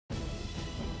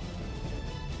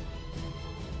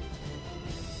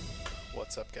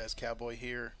What's up guys, Cowboy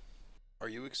here. Are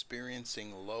you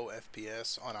experiencing low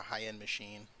FPS on a high-end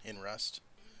machine in Rust?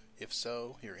 If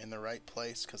so, you're in the right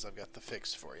place because I've got the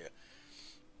fix for you.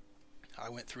 I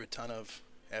went through a ton of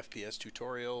FPS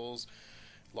tutorials,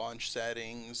 launch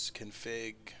settings,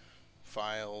 config,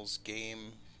 files,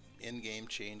 in-game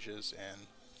changes, and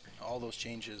all those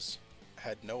changes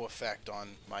had no effect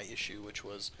on my issue, which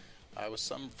was I was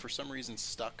for some reason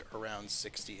stuck around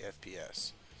 60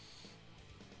 FPS.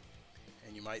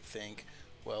 And you might think,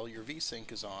 well, your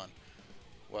VSync is on.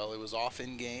 Well, it was off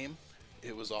in game,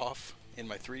 it was off in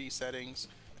my 3D settings,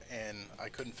 and I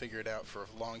couldn't figure it out for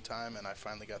a long time, and I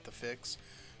finally got the fix.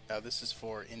 Now this is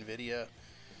for NVIDIA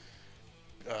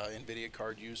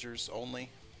card users only.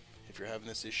 If you're having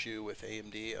this issue with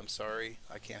AMD, I'm sorry,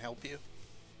 I can't help you.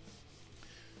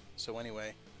 So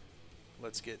anyway,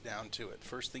 let's get down to it.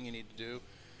 First thing you need to do,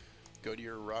 go to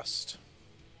your Rust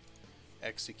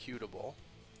executable.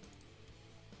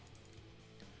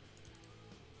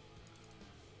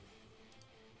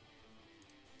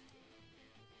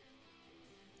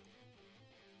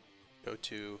 Go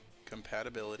to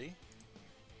compatibility.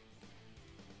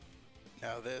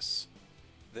 Now this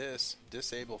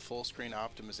disable full screen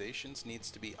optimizations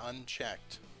needs to be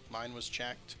unchecked. Mine was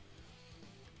checked.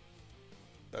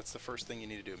 That's the first thing you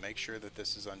need to do. Make sure that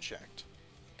this is unchecked.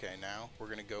 Okay, now we're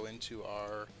going to go into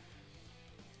our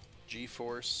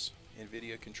GeForce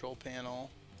NVIDIA control panel.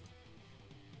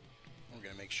 We're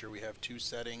going to make sure we have two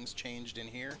settings changed in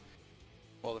here.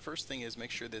 Well, the first thing is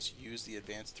make sure this use the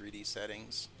advanced 3D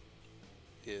settings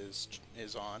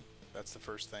is on. That's the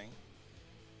first thing.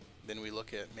 Then we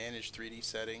look at manage 3D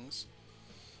settings,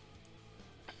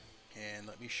 and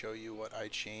let me show you what I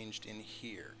changed in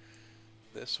here.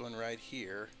 This one right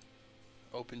here,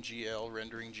 OpenGL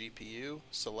rendering GPU,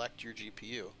 select your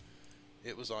GPU.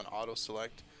 It was on auto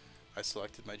select. I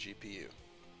selected my GPU.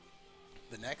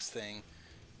 The next thing,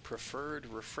 preferred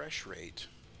refresh rate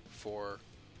for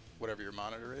whatever your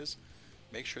monitor is.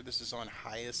 Make sure this is on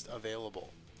highest available.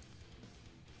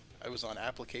 I was on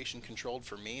application controlled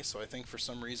for me, so I think for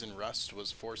some reason Rust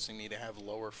was forcing me to have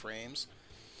lower frames.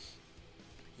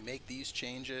 You make these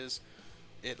changes,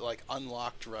 it like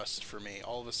unlocked Rust for me.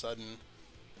 All of a sudden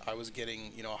I was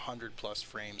getting 100+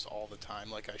 frames all the time,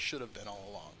 like I should have been all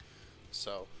along.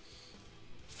 So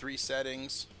 3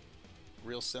 settings,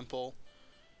 real simple.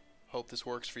 Hope this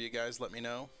works for you guys. Let me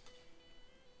know.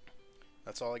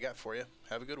 That's all I got for you.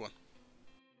 Have a good one.